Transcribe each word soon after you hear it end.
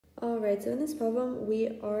Alright, so in this problem,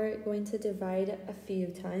 we are going to divide a few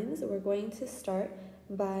times. We're going to start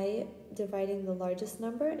by dividing the largest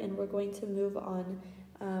number, and we're going to move on.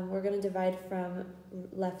 We're going to divide from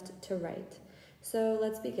left to right. So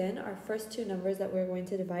let's begin. Our first two numbers that we're going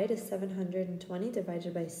to divide is 720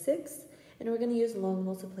 divided by 6, and we're going to use long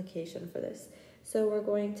multiplication for this. So we're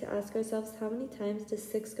going to ask ourselves, how many times does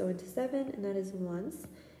 6 go into 7? And that is once,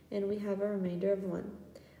 and we have a remainder of 1.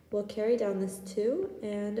 We'll carry down this 2,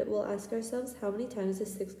 and we'll ask ourselves, how many times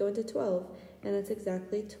does 6 go into 12? And that's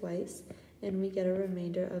exactly twice, and we get a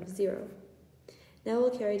remainder of 0. Now we'll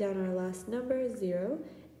carry down our last number, 0,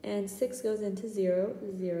 and 6 goes into 0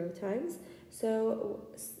 0 times. So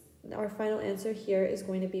our final answer here is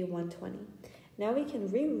going to be 120. Now we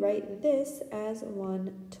can rewrite this as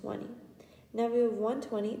 120. Now we have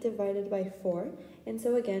 120 divided by 4, and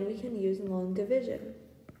so again we can use long division.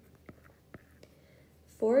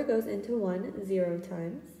 4 goes into 1 0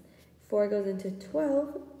 times. 4 goes into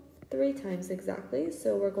 12 3 times exactly,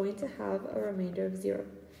 so we're going to have a remainder of 0.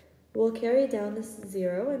 We'll carry down this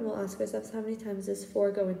 0 and we'll ask ourselves, how many times does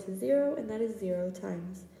 4 go into 0? And that is 0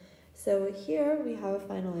 times. So here we have a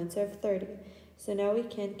final answer of 30. So now we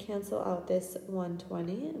can cancel out this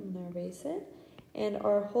 120. I'm going to erase it. And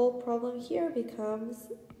our whole problem here becomes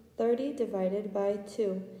 30 divided by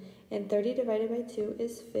 2. And 30 divided by 2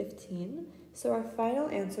 is 15. So our final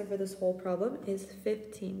answer for this whole problem is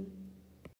 15.